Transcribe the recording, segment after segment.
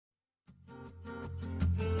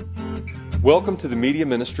Welcome to the media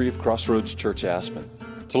ministry of Crossroads Church Aspen.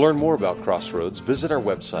 To learn more about Crossroads, visit our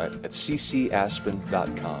website at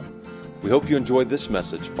ccaspen.com. We hope you enjoyed this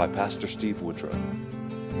message by Pastor Steve Woodrow.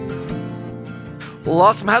 Well,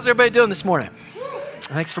 awesome. How's everybody doing this morning?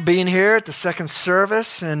 Thanks for being here at the second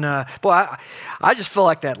service. And I just feel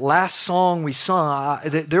like that last song we sung,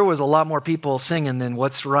 there was a lot more people singing than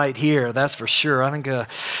what's right here. That's for sure. I think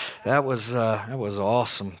that was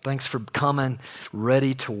awesome. Thanks for coming,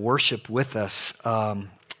 ready to worship with us. That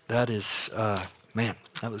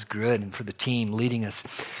was good. And for the team leading us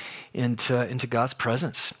into God's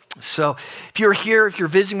presence. So if you're here, if you're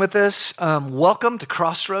visiting with us, welcome to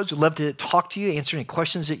Crossroads. We'd love to talk to you, answer any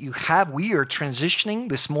questions that you have. We are transitioning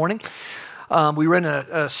this morning. We ran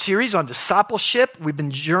a series on discipleship. We've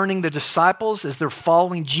been journeying the disciples as they're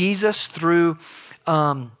following Jesus through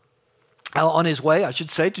on his way, I should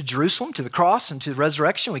say, to Jerusalem, to the cross, and to the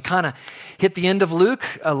resurrection. We kind of hit the end of Luke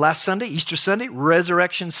last Sunday, Easter Sunday,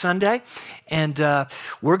 Resurrection Sunday. And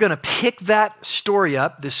we're going to pick that story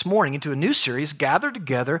up this morning into a new series, Gather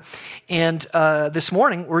Together. And this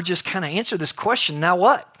morning, we're just kind of answer this question, now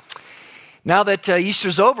what? Now that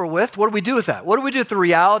Easter's over with, what do we do with that? What do we do with the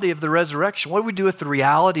reality of the resurrection? What do we do with the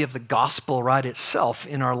reality of the gospel right itself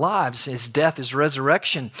in our lives, his death, his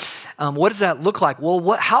resurrection? What does that look like?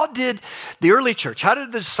 Well, how did the early church, how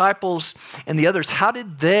did the disciples and the others, how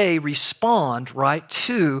did they respond, right,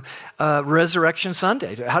 to Resurrection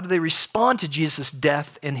Sunday? How did they respond to Jesus'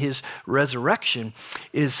 death and his resurrection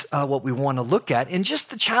is what we want to look at. And just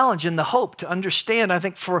the challenge and the hope to understand, I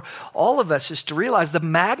think, for all of us is to realize the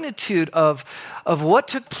magnitude of what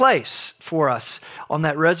took place for us on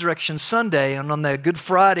that Resurrection Sunday and on the Good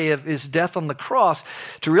Friday of his death on the cross,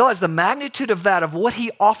 to realize the magnitude of that, of what he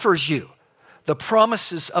offers you, the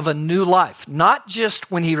promises of a new life, not just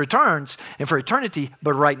when he returns and for eternity,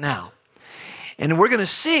 but right now. And we're going to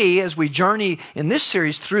see as we journey in this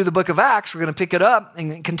series through the book of Acts, we're going to pick it up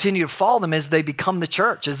and continue to follow them as they become the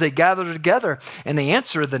church, as they gather together and they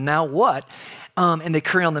answer the now what. And they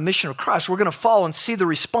carry on the mission of Christ. We're going to follow and see the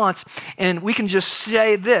response. And we can just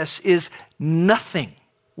say this is nothing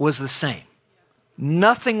was the same.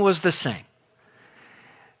 Nothing was the same.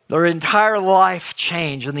 Their entire life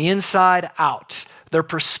changed on the inside out. Their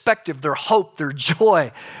perspective, their hope, their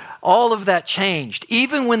joy, all of that changed.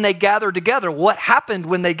 Even when they gathered together, what happened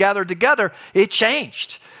when they gathered together, it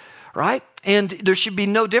changed, right? And there should be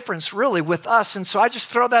no difference really with us. And so I just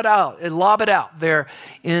throw that out and lob it out there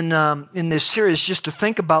in this series just to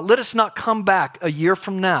think about. Let us not come back a year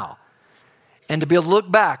from now and to be able to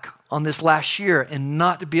look back on this last year and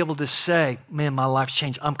not to be able to say, man, my life's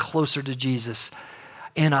changed. I'm closer to Jesus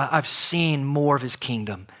and I've seen more of his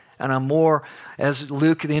kingdom. And I'm more, as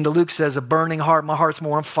Luke, the end of Luke says, a burning heart. My heart's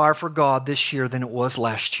more on fire for God this year than it was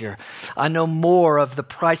last year. I know more of the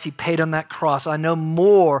price he paid on that cross. I know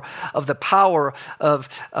more of the power of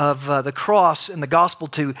the cross and the gospel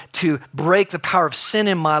to break the power of sin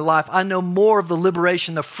in my life. I know more of the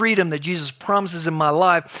liberation, the freedom that Jesus promises in my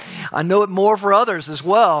life. I know it more for others as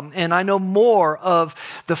well. And I know more of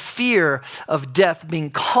the fear of death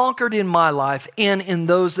being conquered in my life and in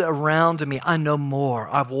those around me. I know more.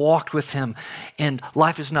 I've walked with him, and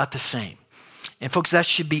life is not the same. And folks, that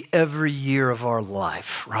should be every year of our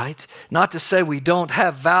life, right? Not to say we don't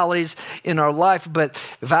have valleys in our life, but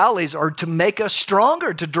valleys are to make us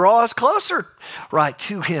stronger, to draw us closer, right,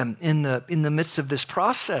 to him in the midst of this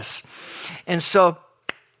process. And so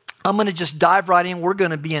I'm going to just dive right in. We're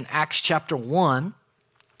going to be in Acts chapter 1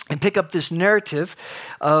 and pick up this narrative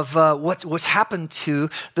of what's happened to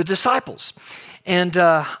the disciples. And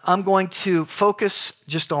I'm going to focus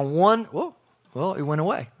just on one. Whoa, well, it went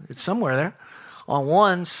away. It's somewhere there. On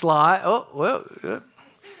one slide.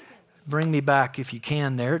 Bring me back if you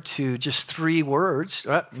can there to just 3 words.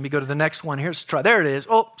 All right, let me go to the next one here. Let's try. There it is.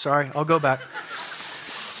 Oh, sorry. I'll go back.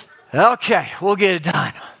 Okay, we'll get it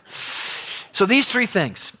done. So these 3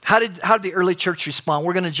 things. How did the early church respond?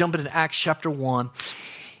 We're going to jump into Acts chapter 1.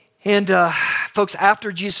 And folks,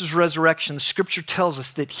 after Jesus' resurrection, the scripture tells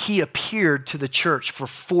us that he appeared to the church for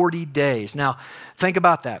 40 days. Now, think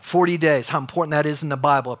about that, 40 days, how important that is in the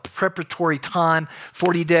Bible, a preparatory time.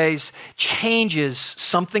 40 days changes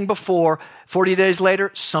something before. 40 days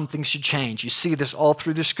later, something should change. You see this all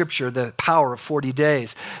through the scripture, the power of 40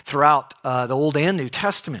 days throughout the Old and New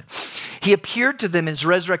Testament. He appeared to them in his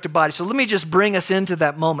resurrected body. So let me just bring us into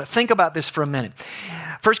that moment. Think about this for a minute.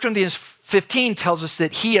 1 Corinthians 15 tells us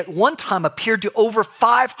that he at one time appeared to over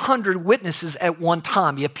 500 witnesses at one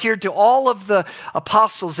time. He appeared to all of the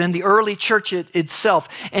apostles in the early church itself,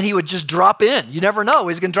 and he would just drop in. You never know.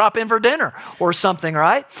 He's going to drop in for dinner or something,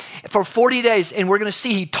 right? For 40 days, and we're going to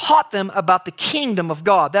see he taught them about the kingdom of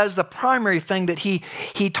God. That is the primary thing that he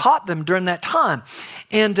taught them during that time.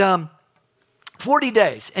 And 40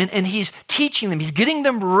 days, and he's teaching them. He's getting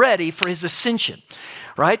them ready for his ascension.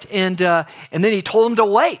 Right? And then he told them to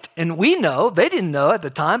wait. And we know, they didn't know at the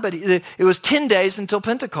time, but it was 10 days until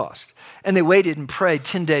Pentecost. And they waited and prayed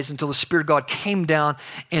 10 days until the Spirit of God came down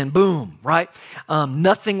and boom, right?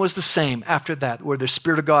 Nothing was the same after that, where the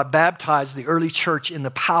Spirit of God baptized the early church in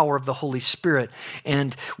the power of the Holy Spirit.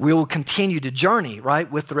 And we will continue to journey,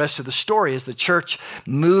 right, with the rest of the story as the church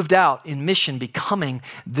moved out in mission, becoming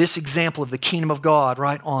this example of the kingdom of God,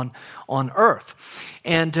 right, on earth.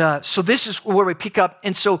 And so this is where we pick up.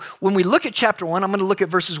 And so when we look at chapter 1, I'm going to look at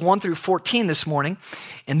verses 1 through 14 this morning.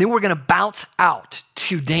 And then we're going to bounce out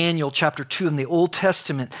to Daniel chapter 2 in the Old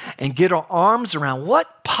Testament and get our arms around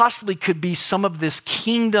what possibly could be some of this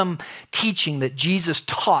kingdom teaching that Jesus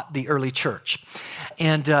taught the early church.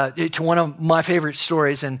 And to one of my favorite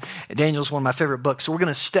stories, and Daniel's one of my favorite books. So we're going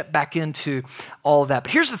to step back into all of that.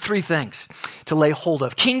 But here's the three things to lay hold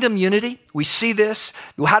of. Kingdom unity, we see this.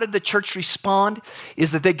 How did the church respond?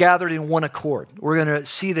 Is that they gathered in one accord. We're going to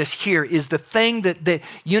see this here, is the thing that the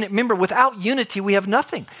unit. Remember, without unity, we have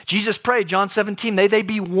nothing. Jesus prayed, John 17, may they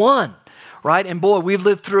be one. Right? And boy, we've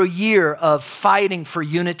lived through a year of fighting for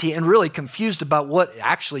unity and really confused about what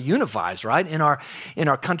actually unifies, right? In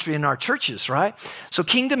our country, in our churches, right? So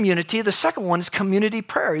kingdom unity. The second one is community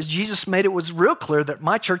prayer. As Jesus made it was real clear that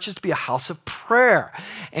my church is to be a house of prayer.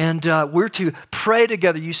 And we're to pray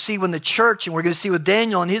together. You see when the church, and we're going to see with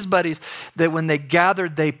Daniel and his buddies, that when they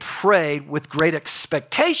gathered, they prayed with great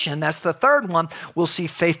expectation. That's the third one. We'll see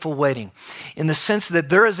faithful waiting. In the sense that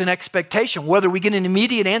there is an expectation, whether we get an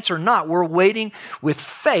immediate answer or not, we're waiting with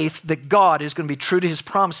faith that God is going to be true to his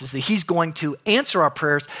promises, that he's going to answer our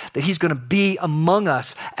prayers, that he's going to be among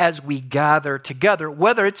us as we gather together,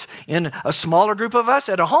 whether it's in a smaller group of us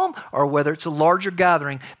at a home or whether it's a larger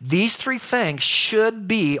gathering. These three things should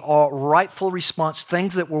be our rightful response,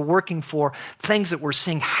 things that we're working for, things that we're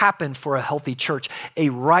seeing happen for a healthy church, a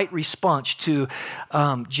right response to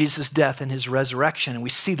Jesus' death and his resurrection. And we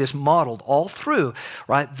see this modeled all through,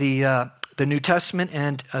 right, the New Testament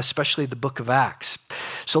and especially the book of Acts.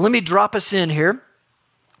 So let me drop us in here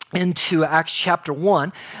into Acts chapter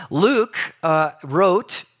 1. Luke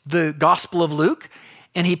wrote the Gospel of Luke,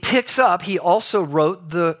 and he also wrote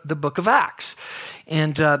the book of Acts.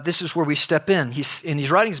 And this is where we step in. He's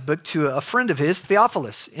writing his book to a friend of his,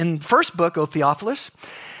 Theophilus. In the first book, O Theophilus,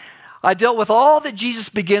 I dealt with all that Jesus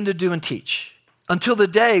began to do and teach until the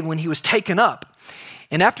day when he was taken up.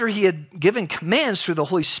 And after he had given commands through the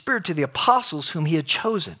Holy Spirit to the apostles whom he had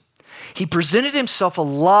chosen, he presented himself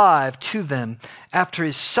alive to them after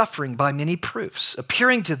his suffering by many proofs,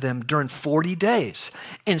 appearing to them during 40 days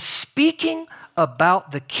and speaking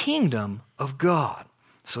about the kingdom of God.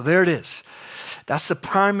 So there it is. That's the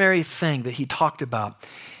primary thing that he talked about.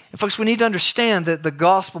 And folks, we need to understand that the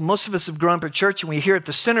gospel, most of us have grown up in church and we hear at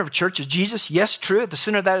the center of church is Jesus. Yes, true. At the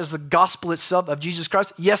center of that is the gospel itself of Jesus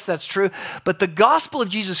Christ. Yes, that's true. But the gospel of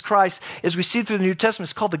Jesus Christ, as we see through the New Testament,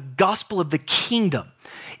 is called the gospel of the kingdom.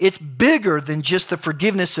 It's bigger than just the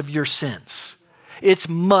forgiveness of your sins. It's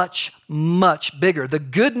much, much bigger. The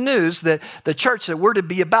good news that the church that we're to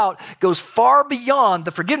be about goes far beyond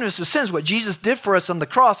the forgiveness of sins. What Jesus did for us on the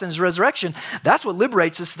cross and his resurrection, that's what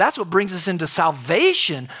liberates us. That's what brings us into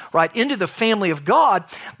salvation, right, into the family of God.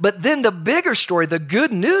 But then the bigger story, the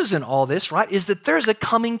good news in all this, right, is that there's a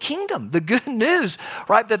coming kingdom. The good news,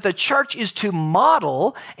 right, that the church is to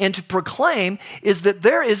model and to proclaim is that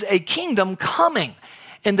there is a kingdom coming.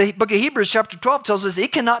 And the book of Hebrews chapter 12 tells us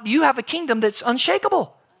you have a kingdom that's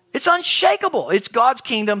unshakable. It's unshakable. It's God's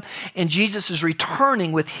kingdom, and Jesus is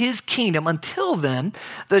returning with his kingdom. Until then,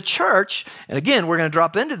 the church, and again, we're going to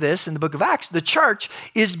drop into this in the book of Acts, the church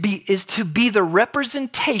is to be the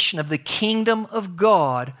representation of the kingdom of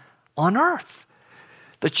God on earth.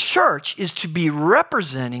 The church is to be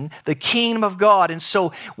representing the kingdom of God. And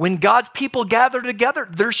so when God's people gather together,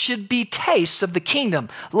 there should be tastes of the kingdom.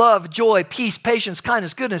 Love, joy, peace, patience,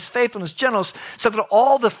 kindness, goodness, faithfulness, gentleness,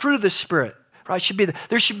 all the fruit of the Spirit. Right?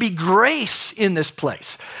 There should be grace in this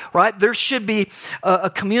place, right? There should be a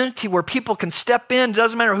community where people can step in. It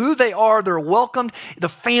doesn't matter who they are, they're welcomed. The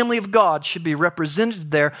family of God should be represented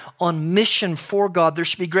there on mission for God. There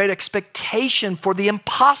should be great expectation for the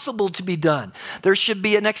impossible to be done. There should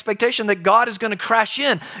be an expectation that God is going to crash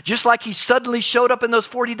in, just like he suddenly showed up in those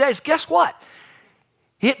 40 days. Guess what?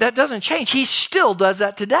 That doesn't change. He still does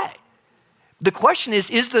that today. The question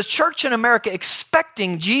is the church in America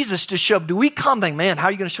expecting Jesus to show up? Do we come thinking, man, how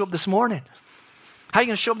are you going to show up this morning? How are you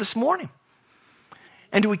going to show up this morning?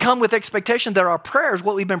 And do we come with expectation that our prayers,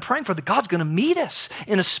 what we've been praying for, that God's going to meet us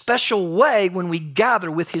in a special way when we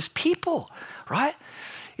gather with his people, right?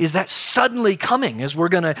 Is that suddenly coming, as we're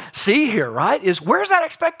going to see here, right? Where's that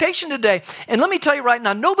expectation today? And let me tell you right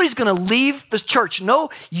now, nobody's going to leave the church. No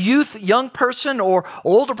youth, young person, or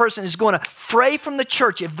older person is going to fray from the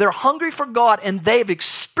church if they're hungry for God and they've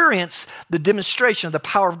experienced the demonstration of the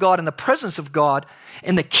power of God and the presence of God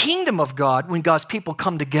and the kingdom of God when God's people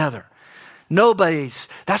come together.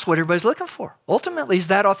 That's what everybody's looking for. Ultimately, is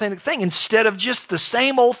that authentic thing instead of just the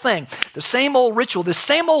same old thing, the same old ritual, the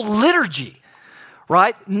same old liturgy.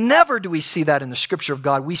 Right? Never do we see that in the scripture of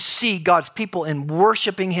God. We see God's people in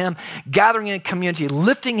worshiping him, gathering in community,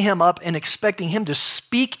 lifting him up and expecting him to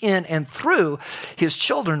speak in and through his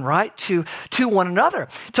children, right? To one another.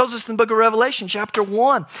 It tells us in the book of Revelation, chapter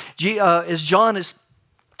 1, as John is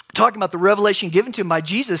talking about the revelation given to him by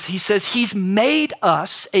Jesus, he says he's made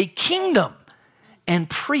us a kingdom and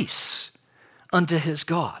priests unto his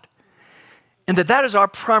God. And that is our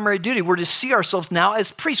primary duty. We're to see ourselves now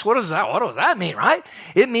as priests. What does that mean, right?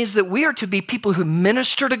 It means that we are to be people who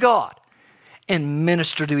minister to God and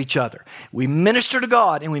minister to each other. We minister to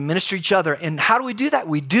God and we minister to each other. And how do we do that?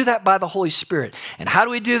 We do that by the Holy Spirit. And how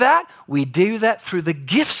do we do that? We do that through the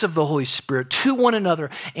gifts of the Holy Spirit to one another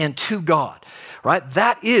and to God. Right?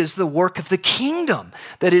 That is the work of the kingdom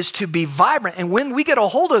that is to be vibrant. And when we get a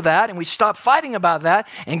hold of that and we stop fighting about that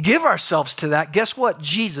and give ourselves to that, guess what?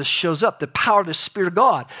 Jesus shows up. The power of the Spirit of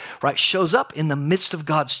God, right, shows up in the midst of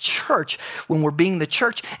God's church when we're being the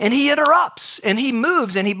church. And he interrupts and he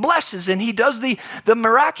moves and he blesses and he does the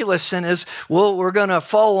miraculous. And as well, we're going to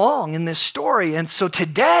follow along in this story. And so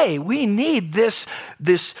today we need this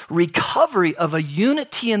recovery of a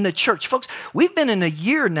unity in the church. Folks, we've been in a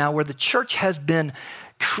year now where the church has been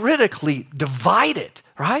critically divided,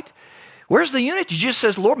 right? Where's the unity? Jesus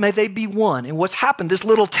says, Lord, may they be one. And what's happened, this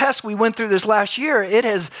little test we went through this last year, it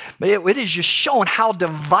is just showing how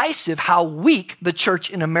divisive, how weak the church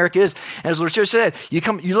in America is. And as the church said, you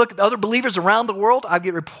look at other believers around the world, I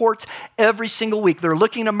get reports every single week. They're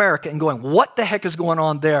looking at America and going, what the heck is going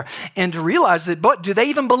on there? And to realize that, but do they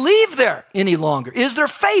even believe there any longer? Is there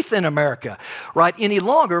faith in America, right, any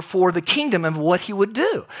longer for the kingdom and what he would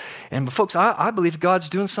do? And folks, I believe God's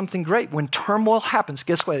doing something great. When turmoil happens,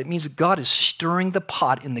 guess what? It means that God is stirring the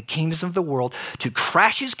pot in the kingdoms of the world to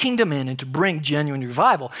crash his kingdom in and to bring genuine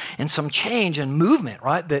revival and some change and movement,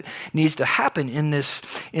 right, that needs to happen in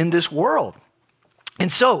this world. And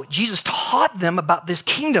so Jesus taught them about this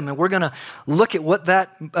kingdom, and we're going to look at what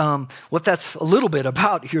that's a little bit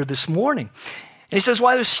about here this morning. And he says,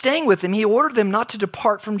 while he was staying with them, he ordered them not to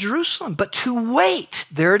depart from Jerusalem, but to wait.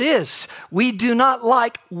 There it is. We do not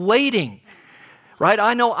like waiting. Right?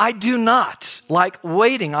 I know I do not like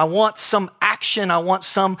waiting. I want some action. I want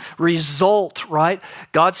some result, right?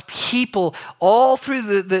 God's people all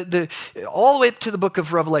through all the way up to the book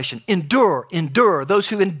of Revelation. Endure. Those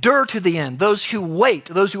who endure to the end. Those who wait.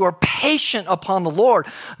 Those who are patient upon the Lord.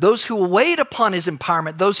 Those who wait upon his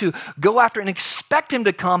empowerment. Those who go after and expect him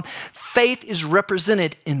to come. Faith is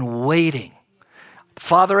represented in waiting.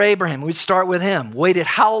 Father Abraham, we start with him. Waited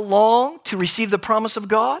how long to receive the promise of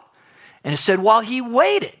God? And it said, while he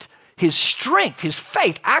waited, his strength, his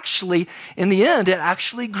faith, actually, in the end, it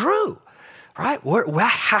actually grew, right? That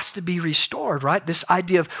has to be restored, right? This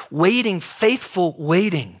idea of waiting, faithful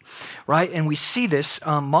waiting, right? And we see this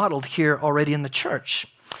modeled here already in the church.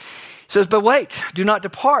 It says, but wait, do not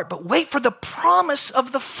depart, but wait for the promise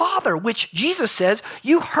of the Father, which Jesus says,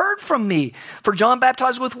 you heard from me. For John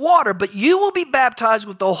baptized with water, but you will be baptized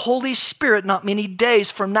with the Holy Spirit not many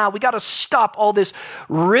days from now. We got to stop all this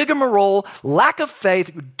rigmarole, lack of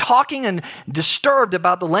faith, talking and disturbed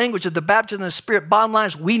about the language of the baptism of the Spirit. Bottom line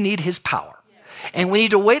is we need his power. And we need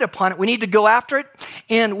to wait upon it. We need to go after it.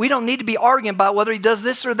 And we don't need to be arguing about whether he does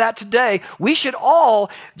this or that today. We should all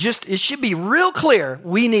it should be real clear.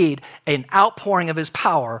 We need an outpouring of his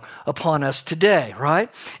power upon us today, right?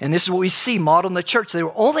 And this is what we see modeled in the church. They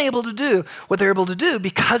were only able to do what they were able to do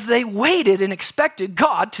because they waited and expected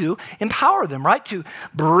God to empower them, right? To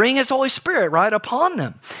bring his Holy Spirit, right, upon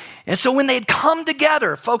them. And so when they had come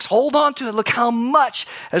together, folks, hold on to it. Look how much,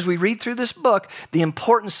 as we read through this book, the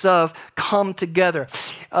importance of come together.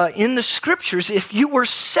 In the scriptures, if you were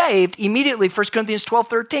saved, immediately, 1 Corinthians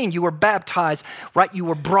 12:13, you were baptized, right? You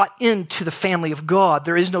were brought into the family of God.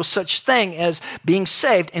 There is no such thing as being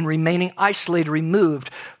saved and remaining isolated,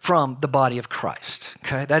 removed from the body of Christ.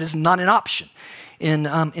 Okay, that is not an option.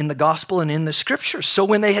 in the gospel and in the scriptures. So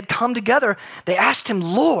when they had come together, they asked him,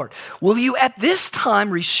 Lord, will you at this time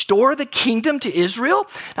restore the kingdom to Israel?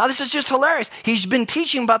 Now this is just hilarious. He's been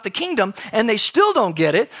teaching about the kingdom and they still don't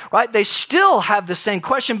get it, right? They still have the same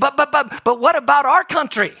question, but what about our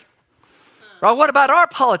country? Right? What about our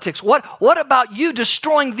politics? What about you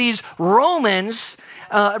destroying these Romans,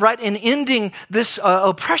 right, and ending this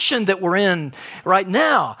oppression that we're in right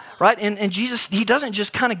now, right? And Jesus, he doesn't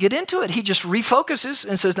just kind of get into it. He just refocuses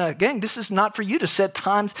and says, now, gang, this is not for you to set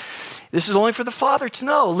times. This is only for the Father to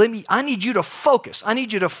know. I need you to focus. I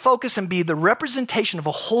need you to focus and be the representation of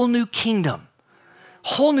a whole new kingdom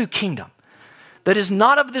that is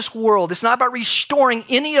not of this world. It's not about restoring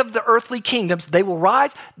any of the earthly kingdoms. They will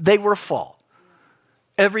rise, they will fall.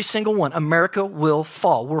 Every single one. America will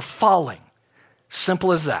fall. We're falling.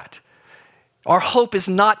 Simple as that. Our hope is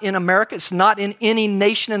not in America. It's not in any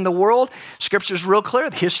nation in the world. Scripture is real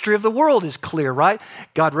clear. The history of the world is clear, right?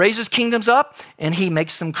 God raises kingdoms up and he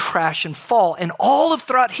makes them crash and fall. And all of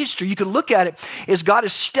throughout history, you can look at it as God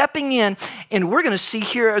is stepping in. And we're going to see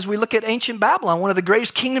here as we look at ancient Babylon, one of the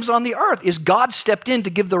greatest kingdoms on the earth is God stepped in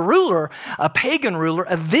to give the ruler, a pagan ruler,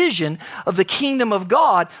 a vision of the kingdom of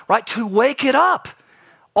God, right? To wake it up.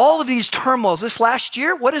 All of these turmoils this last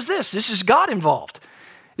year, what is this? This is God involved.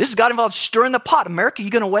 This is God involved stirring the pot. America, you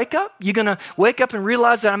going to wake up? You're going to wake up and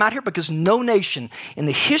realize that I'm out here? Because no nation in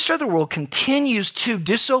the history of the world continues to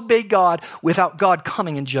disobey God without God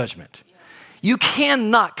coming in judgment. You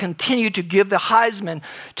cannot continue to give the Heisman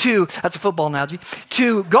to, that's a football analogy,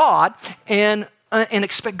 to God and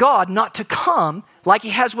expect God not to come like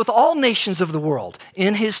he has with all nations of the world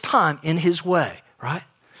in his time, in his way, right?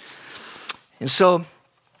 And so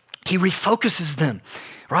he refocuses them,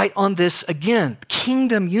 right, on this, again,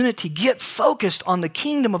 kingdom unity. Get focused on the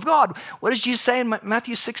kingdom of God. What does Jesus say in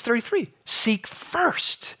Matthew 6:33? Seek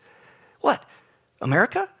first. What?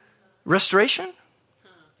 America? Restoration?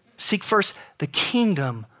 Seek first the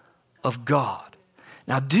kingdom of God.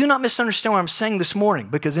 Now, do not misunderstand what I'm saying this morning,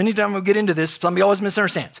 because anytime we get into this, somebody always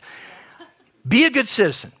misunderstands. Be a good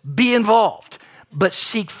citizen. Be involved. But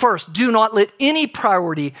seek first. Do not let any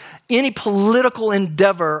priority, any political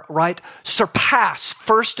endeavor, right, surpass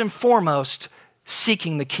first and foremost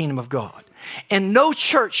seeking the kingdom of God. And no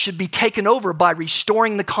church should be taken over by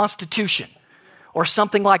restoring the Constitution or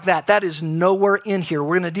something like that. That is nowhere in here.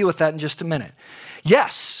 We're going to deal with that in just a minute.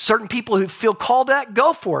 Yes, certain people who feel called to that,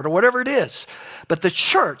 go for it or whatever it is. But the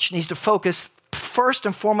church needs to focus first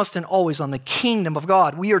and foremost and always on the kingdom of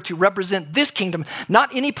God. We are to represent this kingdom, not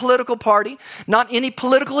any political party, not any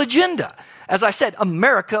political agenda. As I said,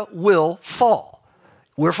 America will fall.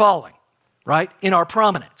 We're falling, right, in our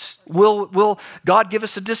prominence. Will God give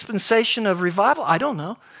us a dispensation of revival? I don't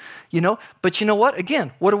know. But you know what?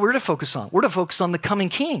 Again, what are we to focus on? We're to focus on the coming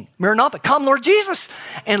King. Maranatha, come Lord Jesus.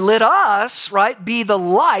 And let us, right, be the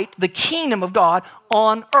light, the kingdom of God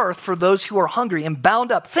on earth for those who are hungry and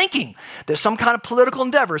bound up, thinking that some kind of political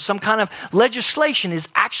endeavor, some kind of legislation is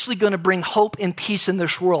actually going to bring hope and peace in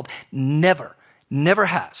this world. Never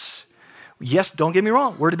has. Yes, don't get me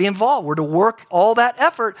wrong. We're to be involved. We're to work all that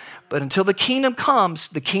effort. But until the kingdom comes,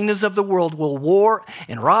 the kingdoms of the world will war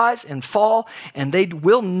and rise and fall, and they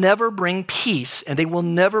will never bring peace, and they will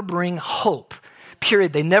never bring hope.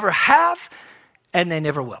 Period. They never have, and they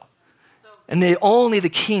never will. And only the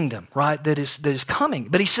kingdom, right, that is coming.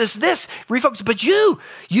 But he says this, refocus, but you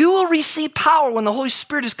will receive power when the Holy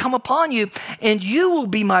Spirit has come upon you, and you will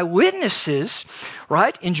be my witnesses,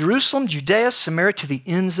 right, in Jerusalem, Judea, Samaria, to the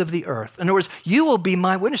ends of the earth. In other words, you will be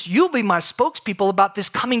my witness. You'll be my spokespeople about this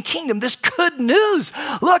coming kingdom, this good news.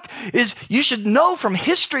 Look, you should know from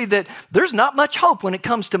history that there's not much hope when it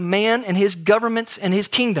comes to man and his governments and his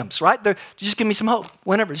kingdoms, right? Just give me some hope,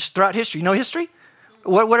 whenever, just throughout history. You know history?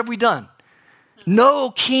 What have we done? No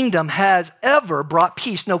kingdom has ever brought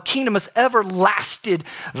peace. No kingdom has ever lasted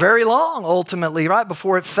very long, ultimately, right?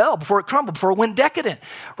 Before it fell, before it crumbled, before it went decadent,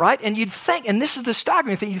 right? And you'd think, and this is the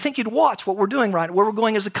staggering thing, you'd think you'd watch what we're doing, right? Where we're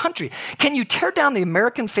going as a country. Can you tear down the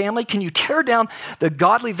American family? Can you tear down the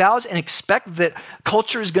godly vows and expect that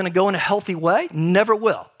culture is going to go in a healthy way? Never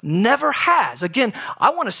will. Never has. Again, I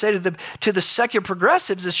want to say to the secular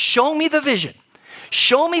progressives is show me the vision.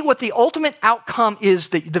 Show me what the ultimate outcome is,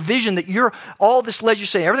 the vision that all this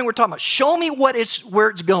legislation, everything we're talking about. Show me where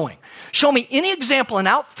it's going. Show me any example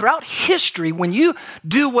throughout history when you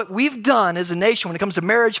do what we've done as a nation when it comes to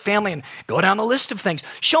marriage, family, and go down the list of things.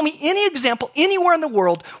 Show me any example anywhere in the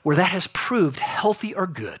world where that has proved healthy or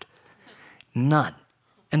good. None.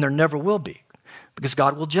 And there never will be. because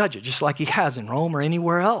God will judge it just like he has in Rome or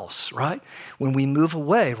anywhere else, right? When we move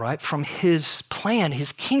away, right, from his plan,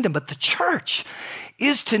 his kingdom. But the church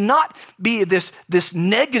is to not be this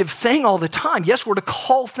negative thing all the time. Yes, we're to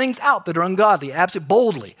call things out that are ungodly, absolutely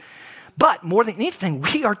boldly. But more than anything,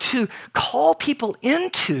 we are to call people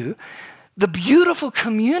into the beautiful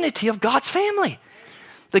community of God's family.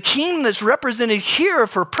 The kingdom that's represented here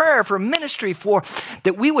for prayer, for ministry, for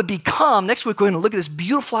that we would become. Next week, we're going to look at this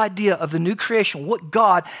beautiful idea of the new creation, what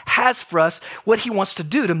God has for us, what he wants to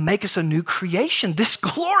do to make us a new creation. This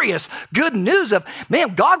glorious good news of,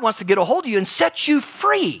 man, God wants to get a hold of you and set you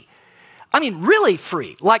free. I mean, really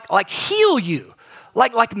free, like heal you.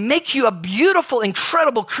 Like make you a beautiful,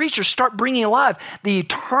 incredible creature, start bringing alive the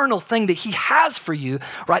eternal thing that he has for you,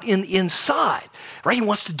 right, in the inside, right? He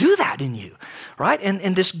wants to do that in you, right?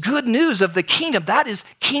 And this good news of the kingdom, that is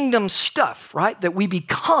kingdom stuff, right? That we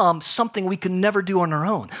become something we could never do on our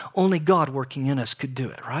own. Only God working in us could do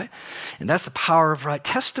it, right? And that's the power of right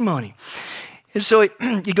testimony. And so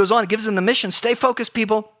he goes on, he gives them the mission, stay focused,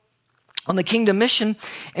 people, on the kingdom mission.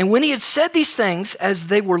 And when he had said these things, as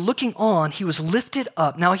they were looking on, he was lifted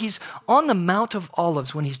up. Now he's on the Mount of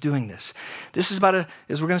Olives when he's doing this. This is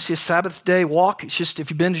as we're going to see, a Sabbath day walk. It's just,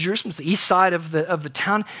 if you've been to Jerusalem, it's the east side of the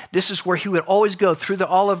town. This is where he would always go through the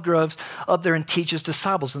olive groves up there and teach his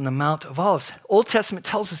disciples in the Mount of Olives. Old Testament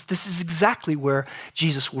tells us this is exactly where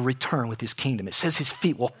Jesus will return with his kingdom. It says his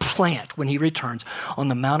feet will plant when he returns on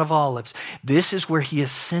the Mount of Olives. This is where he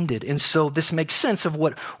ascended. And so this makes sense of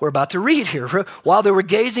what we're about to read here. While they were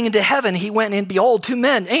gazing into heaven, he went and behold, 2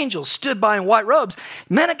 men, angels, stood by in white robes.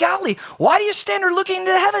 Men of Galilee, why do you stand there looking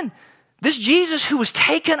into heaven? This Jesus who was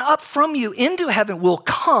taken up from you into heaven will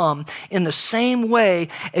come in the same way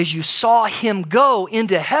as you saw him go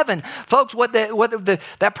into heaven. Folks, what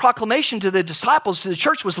that proclamation to the disciples, to the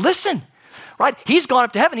church was, listen, right? He's gone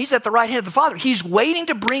up to heaven. He's at the right hand of the Father. He's waiting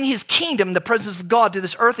to bring his kingdom, the presence of God, to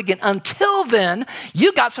this earth again. Until then,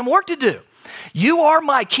 you got some work to do. You are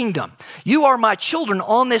my kingdom. You are my children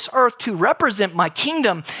on this earth to represent my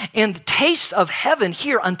kingdom and the taste of heaven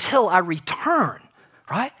here until I return,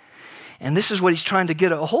 right? And this is what he's trying to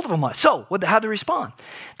get a hold of them on. So, how did they respond?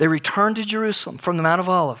 They returned to Jerusalem from the Mount of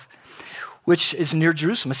Olives, which is near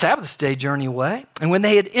Jerusalem, a Sabbath day journey away. And when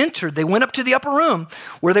they had entered, they went up to the upper room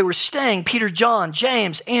where they were staying. Peter, John,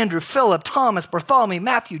 James, Andrew, Philip, Thomas, Bartholomew,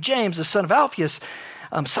 Matthew, James, the son of Alphaeus,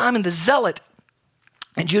 Simon the Zealot,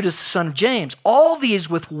 and Judas, the son of James. All these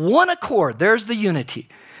with one accord. There's the unity,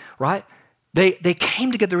 right? They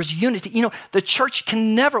came together. There was unity. You know, the church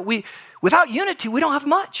can never, without unity, we don't have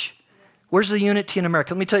much. Where's the unity in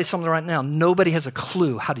America? Let me tell you something right now. Nobody has a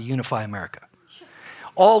clue how to unify America.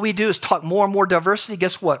 All we do is talk more and more diversity.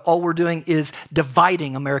 Guess what? All we're doing is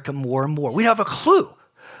dividing America more and more. We don't have a clue,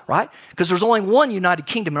 right? Because there's only one united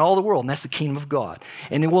kingdom in all the world, and that's the kingdom of God.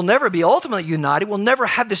 And it will never be ultimately united. We'll never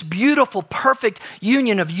have this beautiful, perfect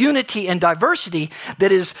union of unity and diversity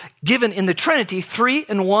that is given in the Trinity, 3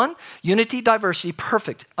 in 1, unity, diversity,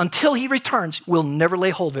 perfect. Until he returns, we'll never lay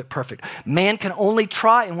hold of it perfect. Man can only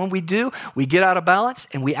try, and when we do, we get out of balance,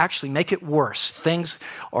 and we actually make it worse. Things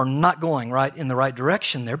are not going right in the right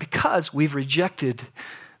direction there because we've rejected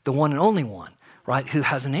the one and only one, right, who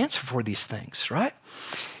has an answer for these things, right?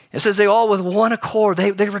 It says they all with one accord,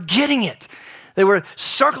 they were getting it. They were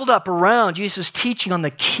circled up around Jesus' teaching on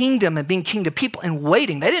the kingdom and being king to people and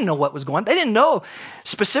waiting. They didn't know what was going on. They didn't know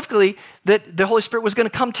specifically that the Holy Spirit was going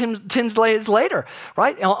to come 10 days later,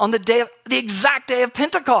 right? On the exact day of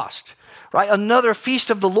Pentecost, right? Another feast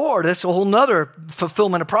of the Lord. That's a whole nother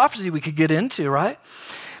fulfillment of prophecy we could get into, right?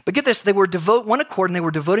 But get this, they were one accord, and they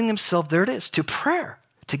were devoting themselves, there it is, to prayer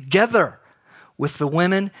together with the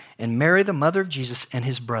women and Mary, the mother of Jesus, and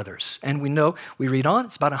his brothers. And we read on,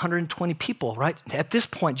 it's about 120 people, right? At this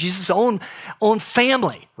point, Jesus' own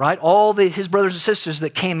family, right? All his brothers and sisters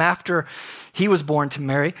that came after he was born to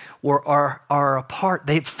Mary are a part.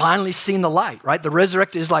 They've finally seen the light, right? The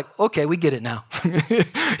resurrected is like, okay, we get it now.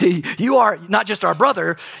 You are not just our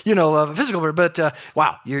brother, physical brother, but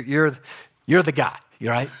wow, you're the guy,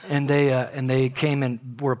 right? And they came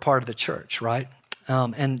and were a part of the church, right?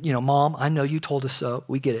 Mom, I know you told us so.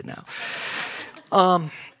 We get it now.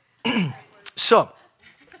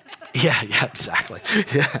 Yeah, exactly.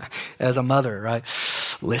 Yeah, as a mother, right?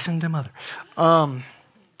 Listen to mother.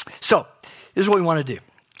 So this is what we want to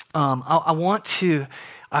do.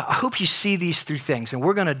 I hope you see these 3 things, and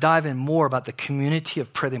we're going to dive in more about the community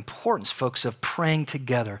of prayer, the importance, folks, of praying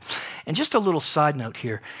together. And just a little side note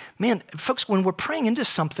here. Man, folks, when we're praying into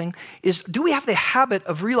something, do we have the habit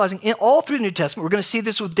of realizing all through the New Testament, we're going to see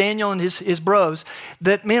this with Daniel and his bros,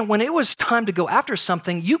 that, man, when it was time to go after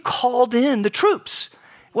something, you called in the troops.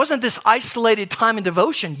 It wasn't this isolated time in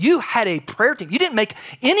devotion. You had a prayer team. You didn't make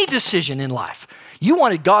any decision in life. You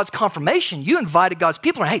wanted God's confirmation. You invited God's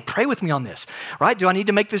people, hey, pray with me on this, right? Do I need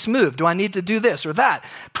to make this move? Do I need to do this or that?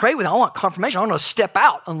 Pray with me. I want confirmation. I don't want to step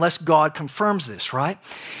out unless God confirms this, right?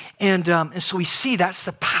 And so we see that's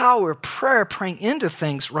the power of prayer, praying into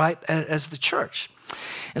things, right, as the church.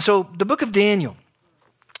 And so the book of Daniel,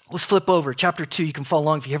 let's flip over. Chapter 2, you can follow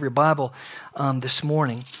along if you have your Bible this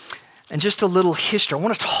morning. And just a little history. I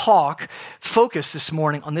want to focus this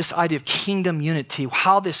morning on this idea of kingdom unity,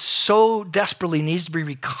 how this so desperately needs to be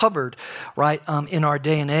recovered, right, in our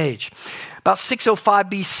day and age. About 605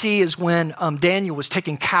 BC is when Daniel was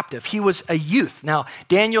taken captive. He was a youth. Now,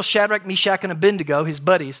 Daniel, Shadrach, Meshach, and Abednego, his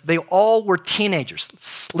buddies, they all were teenagers.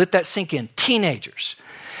 Let that sink in. Teenagers.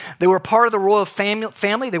 They were part of the royal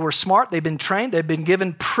family. They were smart. They'd been trained. They'd been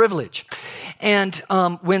given privilege. And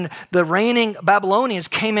when the reigning Babylonians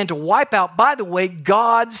came in to wipe out, by the way,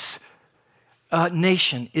 God's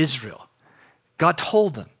nation, Israel, God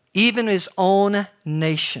told them, even his own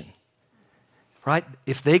nation, right?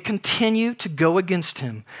 If they continue to go against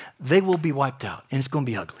him, they will be wiped out, and it's going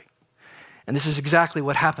to be ugly. And this is exactly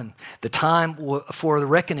what happened. The time for the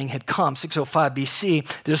reckoning had come, 605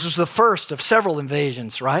 BC. This was the first of several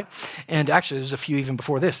invasions, right? And actually, there's a few even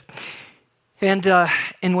before this. And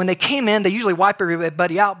when they came in, they usually wipe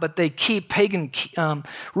everybody out, but they keep pagan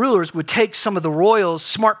rulers would take some of the royals,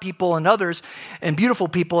 smart people and others, and beautiful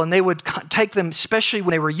people, and they would take them, especially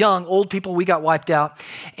when they were young. Old people, we got wiped out.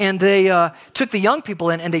 And they took the young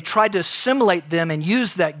people in, and they tried to assimilate them and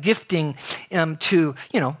use that gifting to,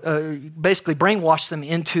 basically brainwash them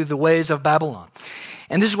into the ways of Babylon.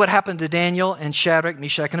 And this is what happened to Daniel and Shadrach,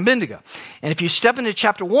 Meshach, and Abednego. And if you step into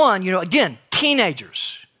chapter 1, again,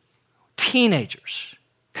 teenagers,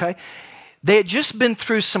 okay? They had just been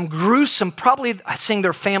through some gruesome, probably seeing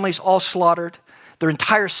their families all slaughtered, their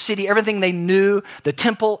entire city, everything they knew, the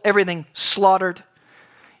temple, everything slaughtered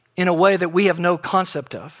in a way that we have no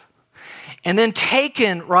concept of. And then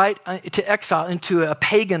taken, right, to exile into a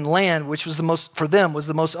pagan land, which was for them, was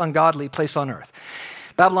the most ungodly place on earth.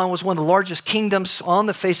 Babylon was one of the largest kingdoms on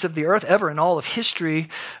the face of the earth ever in all of history,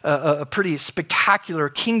 a pretty spectacular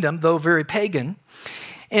kingdom, though very pagan.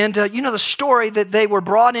 And the story that they were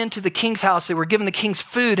brought into the king's house, they were given the king's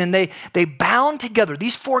food, and they bound together,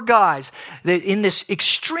 these 4 guys, in this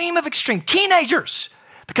extreme of extreme, teenagers,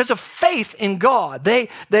 because of faith in God. They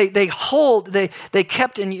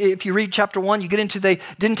kept, and if you read chapter 1, you get into they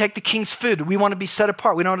didn't take the king's food. We want to be set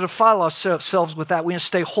apart. We don't want to defile ourselves with that. We want to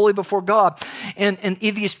stay holy before God. And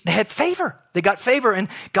they had favor. They got favor, and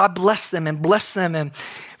God blessed them. And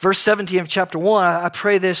verse 17 of chapter 1, I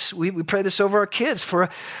pray this, we pray this over our kids. For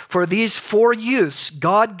these 4 youths,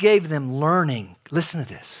 God gave them learning. Listen to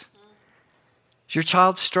this. Does your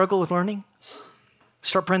child struggle with learning?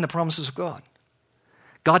 Start praying the promises of God.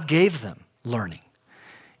 God gave them learning.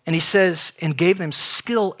 And he says, and gave them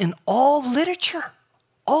skill in all literature,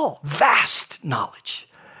 all vast knowledge,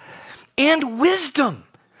 and wisdom.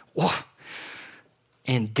 Whoa.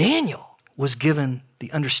 And Daniel was given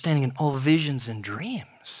the understanding in all visions and dreams.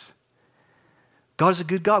 God is a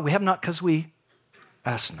good God. We have not because we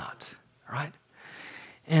ask not, right?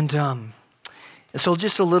 And so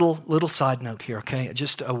just a little side note here, okay?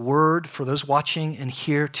 Just a word for those watching and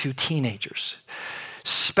here to teenagers,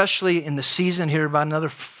 especially in the season here about another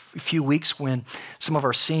few weeks when some of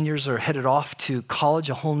our seniors are headed off to college,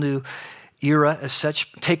 a whole new era as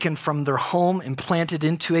such, taken from their home and planted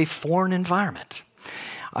into a foreign environment.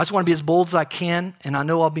 I just want to be as bold as I can, and I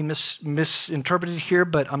know I'll be misinterpreted here,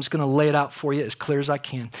 but I'm just going to lay it out for you as clear as I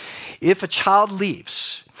can. If a child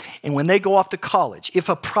leaves, and when they go off to college, if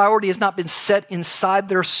a priority has not been set inside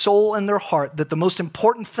their soul and their heart, that the most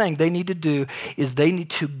important thing they need to do is they need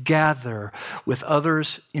to gather with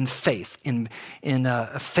others in faith, in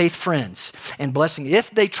faith friends and blessing. If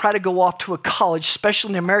they try to go off to a college,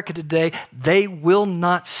 especially in America today, they will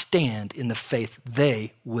not stand in the faith.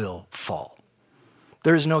 They will fall.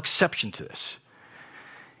 There is no exception to this.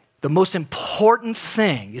 The most important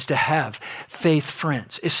thing is to have faith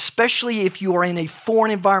friends, especially if you are in a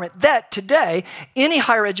foreign environment. That today, any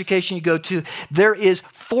higher education you go to, there is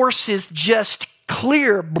forces, just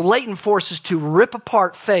clear, blatant forces to rip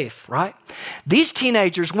apart faith, right? These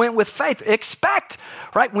teenagers went with faith. Expect,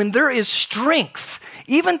 right, when there is strength,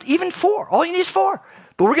 even 4, all you need is 4.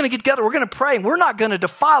 But we're going to get together, we're going to pray, and we're not going to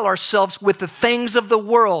defile ourselves with the things of the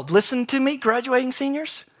world. Listen to me, graduating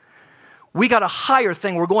seniors. We got a higher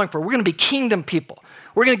thing we're going for. We're going to be kingdom people.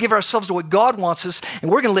 We're going to give ourselves to what God wants us,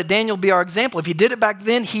 and we're going to let Daniel be our example. If he did it back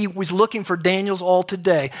then, he was looking for Daniels all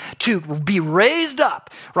today to be raised up,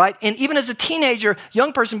 right? And even as a teenager,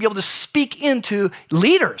 young person, be able to speak into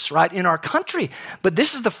leaders, right, in our country. But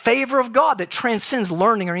this is the favor of God that transcends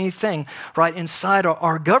learning or anything, right, inside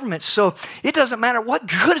our government. So it doesn't matter. What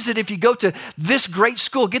good is it if you go to this great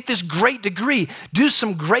school, get this great degree, do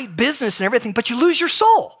some great business and everything, but you lose your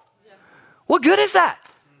soul? What good is that?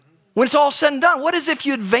 When it's all said and done, what is if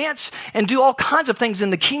you advance and do all kinds of things in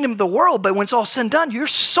the kingdom of the world, but when it's all said and done, your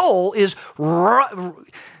soul is,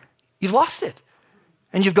 you've lost it.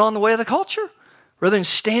 And you've gone the way of the culture rather than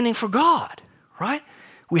standing for God, right?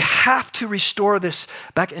 We have to restore this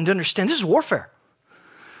back and understand this is warfare.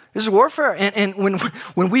 This is warfare. And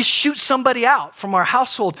when we shoot somebody out from our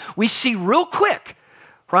household, we see real quick,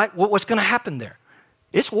 right, what's going to happen there.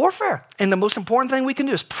 It's warfare. And the most important thing we can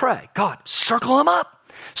do is pray. God, circle them up.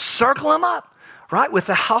 Circle them up, right, with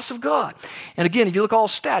the house of God. And again, if you look at all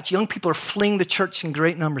stats, young people are fleeing the church in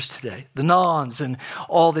great numbers today. The nons and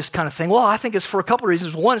all this kind of thing. Well, I think it's for a couple of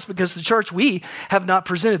reasons. One is because the church, we have not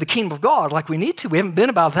presented the kingdom of God like we need to. We haven't been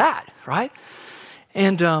about that, right?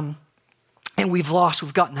 And we've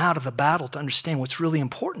gotten out of the battle to understand what's really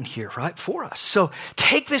important here, right, for us. So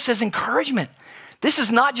take this as encouragement. This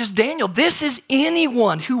is not just Daniel. This is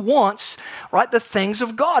anyone who wants, right, the things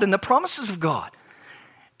of God and the promises of God.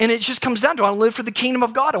 And it just comes down to, I want to live for the kingdom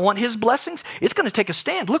of God. I want his blessings. It's going to take a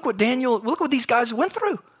stand. Look what these guys went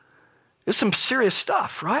through. It's some serious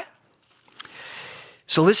stuff, right?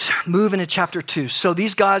 So let's move into chapter 2. So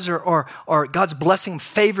these guys are God's blessing,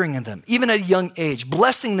 favoring them, even at a young age,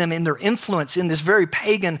 blessing them in their influence in this very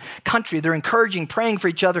pagan country. They're encouraging, praying for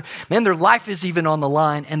each other. Man, their life is even on the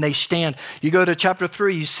line, and they stand. You go to chapter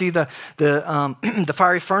 3, you see the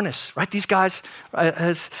fiery furnace, right? These guys,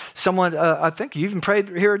 as someone, I think you even prayed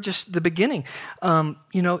here just the beginning,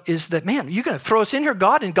 is that, man, you're going to throw us in here,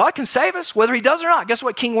 God, and God can save us, whether he does or not. Guess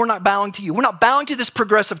what, King? We're not bowing to you. We're not bowing to this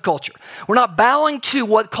progressive culture. We're not bowing to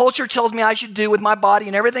what culture tells me I should do with my body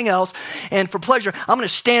and everything else, and for pleasure, I'm going to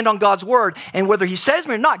stand on God's word, and whether he saves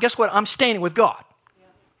me or not, guess what? I'm standing with God.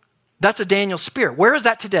 That's a Daniel spirit. Where is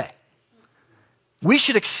that today? We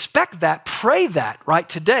should expect that, pray that, right,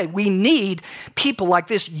 today. We need people like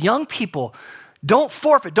this, young people. Don't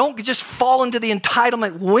forfeit. Don't just fall into the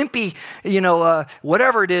entitlement, wimpy,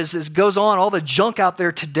 whatever it is goes on. All the junk out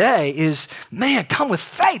there today is, man, come with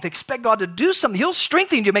faith. Expect God to do something. He'll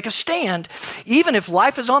strengthen you to make a stand, even if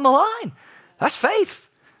life is on the line. That's faith.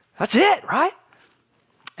 That's it, right?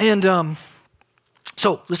 And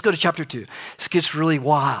so let's go to chapter 2. This gets really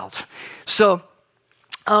wild. So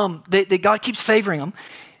God keeps favoring them.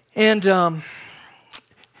 And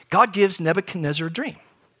God gives Nebuchadnezzar a dream,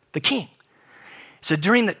 the king. It's a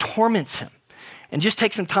dream that torments him. And just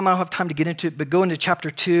take some time. I don't have time to get into it, but go into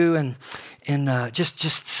chapter 2 and just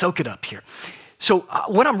soak it up here. So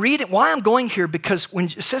what I'm reading, why I'm going here, because when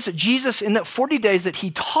it says that Jesus, in that 40 days that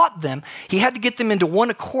he taught them, he had to get them into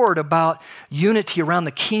one accord about unity around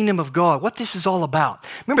the kingdom of God, what this is all about.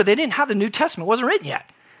 Remember, they didn't have the New Testament. It wasn't written yet.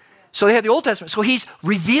 So they had the Old Testament. So he's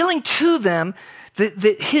revealing to them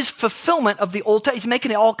his fulfillment of the Old Testament. He's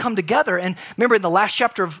making it all come together. And remember in the last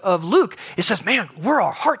chapter of Luke, it says, man, were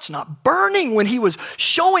our hearts not burning when he was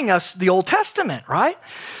showing us the Old Testament, right?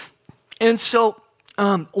 And so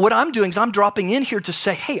what I'm doing is I'm dropping in here to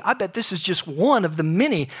say, hey, I bet this is just one of the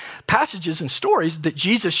many passages and stories that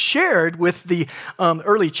Jesus shared with the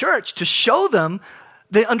early church to show them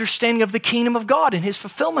the understanding of the kingdom of God and his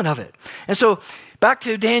fulfillment of it. And so back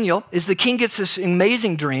to Daniel, is the king gets this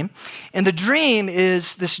amazing dream. And the dream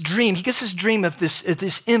is this dream. He gets this dream of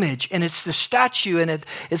this image, and it's the statue, and it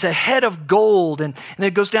is a head of gold, and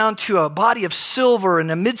it goes down to a body of silver,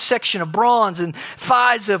 and a midsection of bronze, and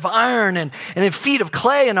thighs of iron, and then feet of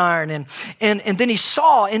clay and iron. And then he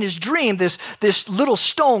saw in his dream this little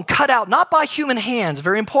stone cut out, not by human hands,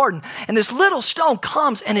 very important. And this little stone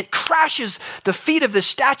comes, and it crashes the feet of the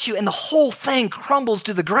statue, and the whole thing crumbles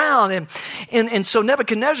to the ground. And so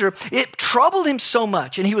Nebuchadnezzar, it troubled him so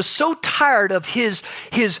much, and he was so tired of his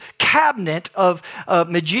cabinet of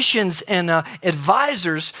magicians and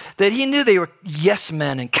advisors that he knew they were yes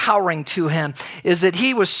men and cowering to him, is that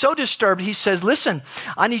he was so disturbed, he says, listen,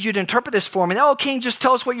 I need you to interpret this for me. Oh, king, just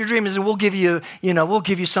tell us what your dream is, and we'll give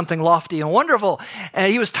you something lofty and wonderful.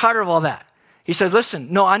 And he was tired of all that. He says,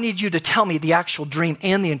 listen, no, I need you to tell me the actual dream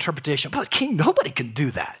and the interpretation. But king, nobody can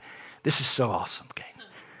do that. This is so awesome, okay?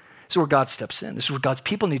 This is where God steps in. This is where God's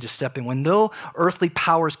people need to step in. When no earthly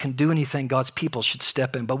powers can do anything, God's people should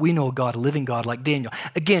step in. But we know a God, a living God like Daniel.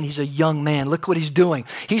 Again, he's a young man. Look what he's doing.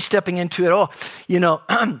 He's stepping into it all.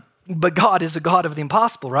 But God is a God of the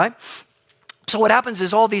impossible, right? So what happens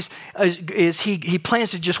is he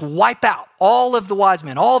plans to just wipe out all of the wise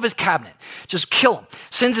men, all of his cabinet, just kill them.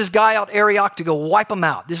 Sends his guy out, Arioch, to go wipe them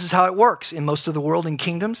out. This is how it works in most of the world and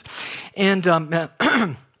kingdoms. And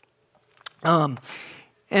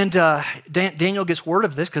Daniel gets word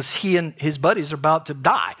of this because he and his buddies are about to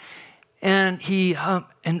die. And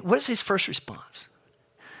and what is his first response?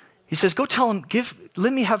 He says, go tell him,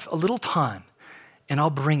 let me have a little time and I'll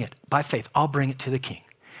bring it, by faith, I'll bring it to the king.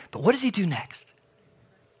 But what does he do next?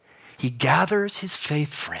 He gathers his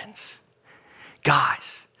faith friends.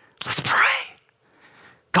 Guys, let's pray.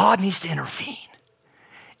 God needs to intervene.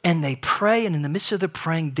 And they pray, and in the midst of their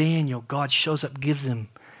praying, Daniel, God shows up, gives him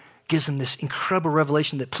this incredible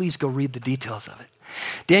revelation that please go read the details of it.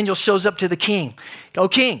 Daniel shows up to the king. Oh,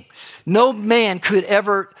 king, no man could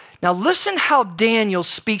ever... Now listen how Daniel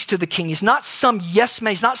speaks to the king. He's not some yes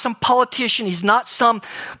man. He's not some politician. He's not some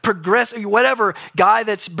progressive, whatever guy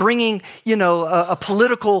that's bringing, a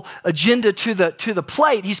political agenda to the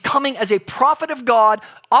plate. He's coming as a prophet of God,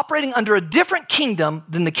 operating under a different kingdom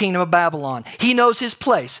than the kingdom of Babylon. He knows his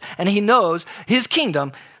place, and he knows his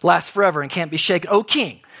kingdom lasts forever and can't be shaken. O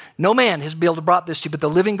king, no man has been able to brought this to you, but the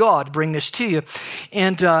living God bring this to you.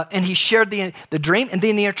 And he shared the dream and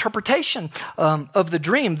then the interpretation of the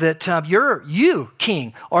dream that you,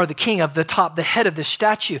 king, are the king of the head of this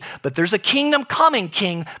statue. But there's a kingdom coming,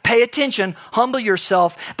 king. Pay attention. Humble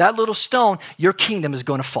yourself. That little stone, your kingdom is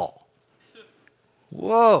going to fall.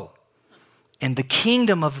 Whoa. And the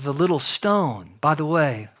kingdom of the little stone, by the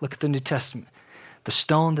way, look at the New Testament. The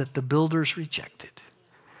stone that the builders rejected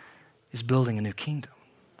is building a new kingdom.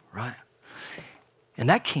 Right? And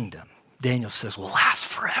that kingdom, Daniel says, will last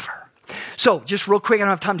forever. So just real quick, I don't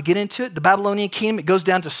have time to get into it. The Babylonian kingdom, it goes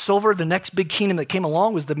down to silver. The next big kingdom that came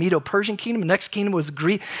along was the Medo-Persian kingdom. The next kingdom was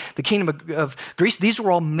the kingdom of Greece. These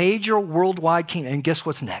were all major worldwide kingdoms. And guess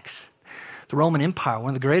what's next? The Roman Empire, one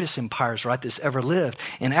of the greatest empires, right, that's ever lived.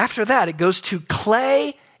 And after that, it goes to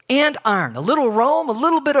clay and iron. A little Rome, a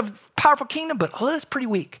little bit of powerful kingdom, but it's pretty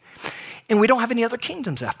weak. And we don't have any other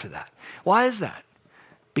kingdoms after that. Why is that?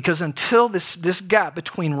 Because until this gap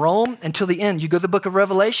between Rome until the end, you go to the book of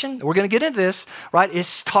Revelation, we're going to get into this, right?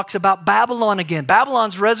 It talks about Babylon again.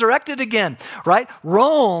 Babylon's resurrected again, right?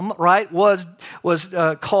 Rome, right, was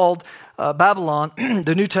called Babylon.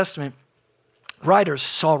 The New Testament writers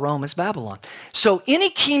saw Rome as Babylon. So any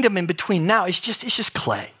kingdom in between now, it's just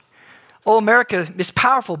clay. Oh, America is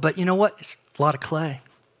powerful, but you know what? It's a lot of clay.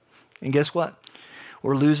 And guess what?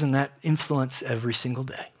 We're losing that influence every single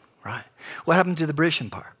day. Right? What happened to the British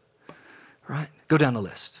Empire? Right? Go down the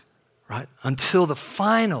list. Right? Until the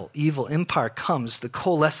final evil empire comes, the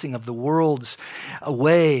coalescing of the world's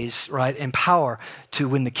ways, right, and power to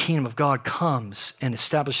when the kingdom of God comes and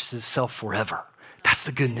establishes itself forever. That's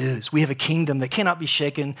the good news. We have a kingdom that cannot be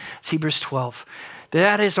shaken. It's Hebrews 12.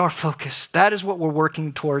 That is our focus. That is what we're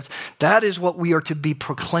working towards. That is what we are to be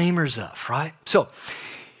proclaimers of, right? So,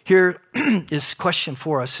 here is a question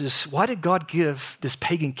for us is, why did God give this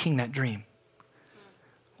pagan king that dream?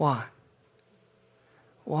 Why?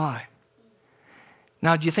 Why?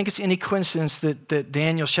 Now, do you think it's any coincidence that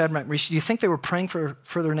Daniel, Shadrach, Meshach, do you think they were praying for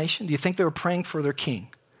their nation? Do you think they were praying for their king?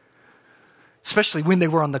 Especially when they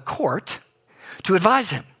were on the court to advise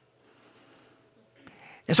him.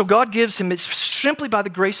 And so God gives him, it's simply by the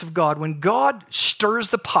grace of God. When God stirs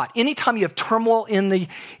the pot, anytime you have turmoil in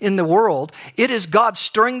the world, it is God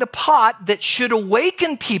stirring the pot that should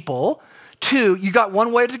awaken people to, you got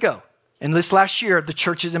one way to go. And this last year, the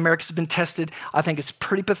churches in America has been tested. I think it's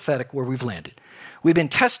pretty pathetic where we've landed. We've been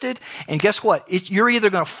tested, and guess what? You're either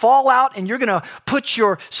going to fall out and you're going to put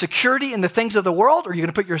your security in the things of the world, or you're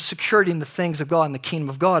going to put your security in the things of God, and the kingdom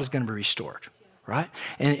of God is going to be restored, right?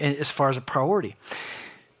 And as far as a priority.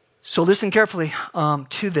 So listen carefully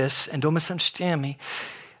to this, and don't misunderstand me.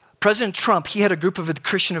 President Trump, he had a group of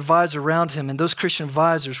Christian advisors around him, and those Christian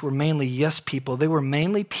advisors were mainly yes people. They were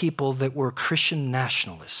mainly people that were Christian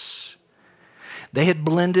nationalists. They had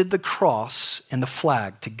blended the cross and the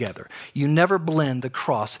flag together. You never blend the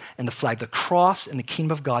cross and the flag. The cross and the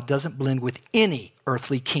kingdom of God doesn't blend with any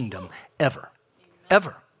earthly kingdom, ever.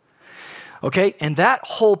 Ever. Okay? And that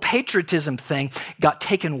whole patriotism thing got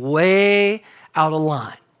taken way out of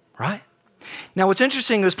line. Right? Now, what's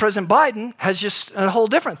interesting is President Biden has just a whole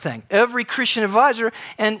different thing. Every Christian advisor,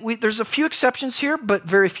 and there's a few exceptions here, but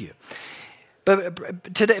very few.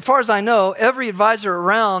 But today, as far as I know, every advisor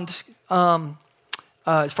around,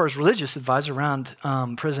 as far as religious advisor around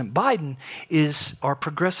President Biden are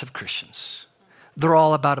progressive Christians. They're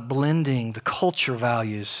all about blending the culture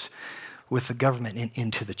values with the government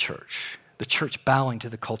into the church bowing to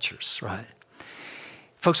the cultures, right?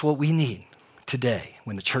 Folks, what we need today,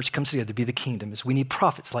 when the church comes together to be the kingdom, is we need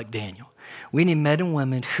prophets like Daniel. We need men and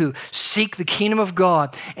women who seek the kingdom of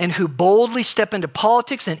God and who boldly step into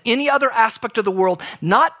politics and any other aspect of the world,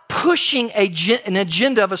 not pushing an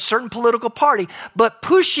agenda of a certain political party, but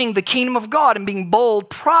pushing the kingdom of God and being bold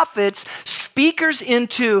prophets, speakers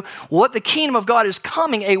into what the kingdom of God is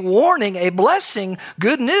coming, a warning, a blessing,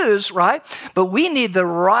 good news, right? But we need the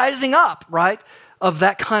rising up, right, of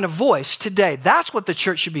that kind of voice today. That's what the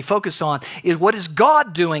church should be focused on, is what is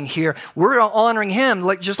God doing here? We're honoring him,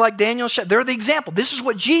 just like Daniel. They're the example. This is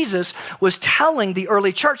what Jesus was telling the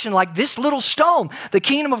early church, and like this little stone, the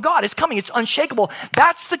kingdom of God is coming. It's unshakable.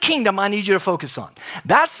 That's the kingdom I need you to focus on.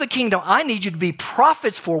 That's the kingdom I need you to be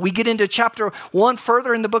prophets for. We get into chapter 1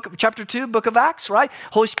 further in the chapter 2, book of Acts, right?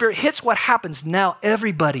 Holy Spirit hits, what happens? Now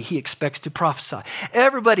everybody he expects to prophesy.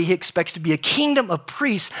 Everybody he expects to be a kingdom of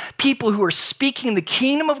priests, people who are speaking the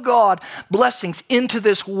kingdom of God blessings into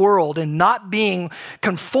this world and not being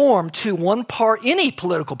conformed to any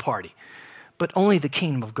political party, but only the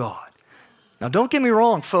kingdom of God. Now, don't get me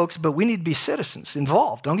wrong, folks, but we need to be citizens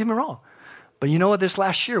involved. Don't get me wrong. But you know what? This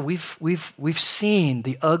last year, we've seen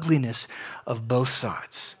the ugliness of both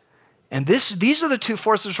sides. And these are the two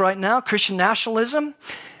forces right now: Christian nationalism,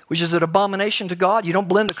 which is an abomination to God. You don't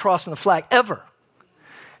blend the cross and the flag ever.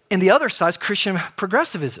 And the other side is Christian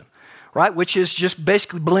progressivism, right? Which is just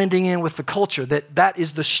basically blending in with the culture. That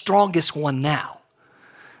is the strongest one now.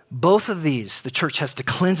 Both of these, the church has to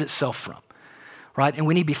cleanse itself from, right? And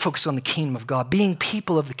we need to be focused on the kingdom of God, being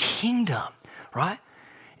people of the kingdom, right?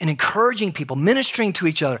 And encouraging people, ministering to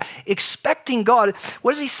each other, expecting God.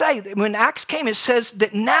 What does he say? When Acts came, it says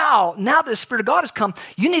that now that the Spirit of God has come,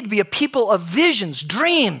 you need to be a people of visions,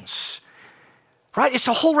 dreams, right? It's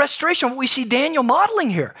a whole restoration of what we see Daniel modeling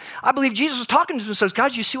here. I believe Jesus was talking to them and says,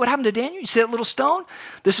 guys, you see what happened to Daniel? You see that little stone?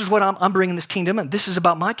 This is what I'm bringing this kingdom, and this is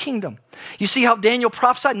about my kingdom. You see how Daniel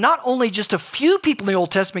prophesied? Not only just a few people in the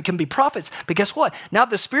Old Testament can be prophets, but guess what? Now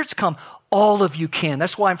the Spirit's come, all of you can.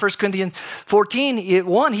 That's why in 1 Corinthians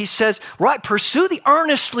 14:1, he says, right, pursue the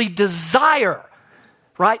earnestly desire,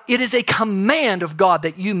 right? It is a command of God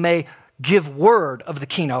that you may give word of the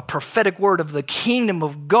kingdom, a prophetic word of the kingdom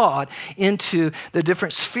of God into the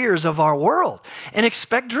different spheres of our world. And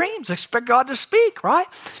expect dreams, expect God to speak, right?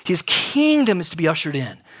 His kingdom is to be ushered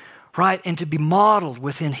in, right? And to be modeled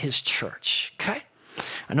within his church, okay?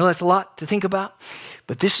 I know that's a lot to think about,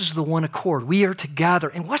 but this is the one accord. We are to gather.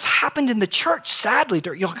 And what's happened in the church, sadly,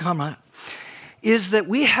 you'll come on, is that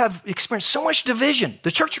we have experienced so much division, the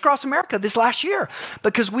church across America this last year,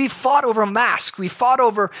 because we fought over masks, we fought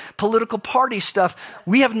over political party stuff.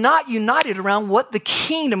 We have not united around what the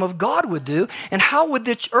kingdom of God would do, and how would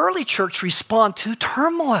the early church respond to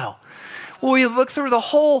turmoil. Well, we look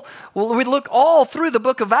all through the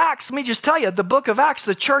book of Acts. Let me just tell you, the book of Acts,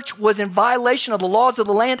 the church was in violation of the laws of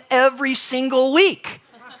the land every single week.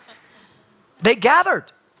 They gathered.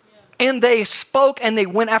 And they spoke and they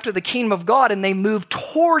went after the kingdom of God, and they moved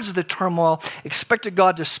towards the turmoil, expected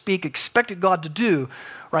God to speak, expected God to do,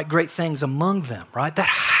 right, great things among them, right? That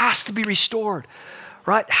has to be restored,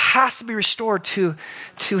 right? Has to be restored to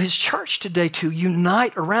his church today, to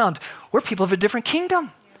unite around. We're people of a different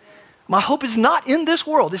kingdom. My hope is not in this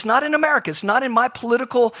world. It's not in America. It's not in my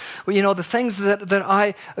political, the things that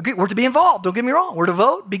I agree. We're to be involved. Don't get me wrong. We're to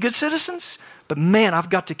vote, be good citizens. But man, I've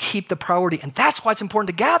got to keep the priority. And that's why it's important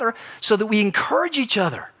to gather, so that we encourage each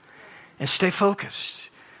other and stay focused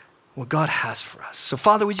what God has for us. So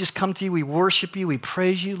Father, we just come to you. We worship you. We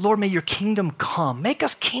praise you. Lord, may your kingdom come. Make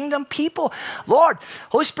us kingdom people. Lord,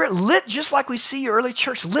 Holy Spirit, lit just like we see your early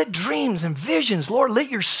church, lit dreams and visions. Lord, let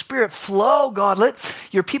your Spirit flow, God. Let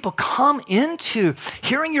your people come into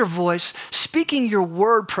hearing your voice, speaking your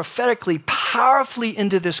word prophetically, powerfully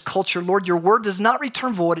into this culture. Lord, your word does not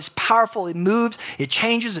return void. It's powerful. It moves. It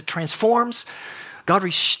changes. It transforms. God,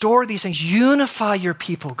 restore these things. Unify your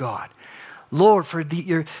people, God. Lord, for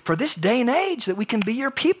this day and age, that we can be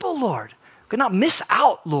your people, Lord. We could not miss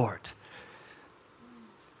out, Lord.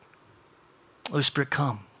 Holy Spirit,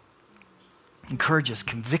 come. Encourage us,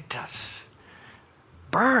 convict us.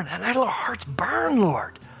 Burn, and let our hearts burn,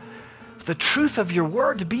 Lord. The truth of your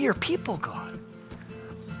word, to be your people, God.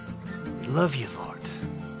 We love you, Lord.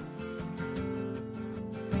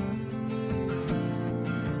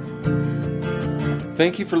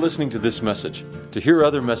 Thank you for listening to this message. To hear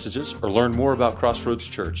other messages or learn more about Crossroads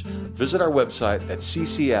Church, visit our website at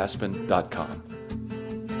ccaspen.com.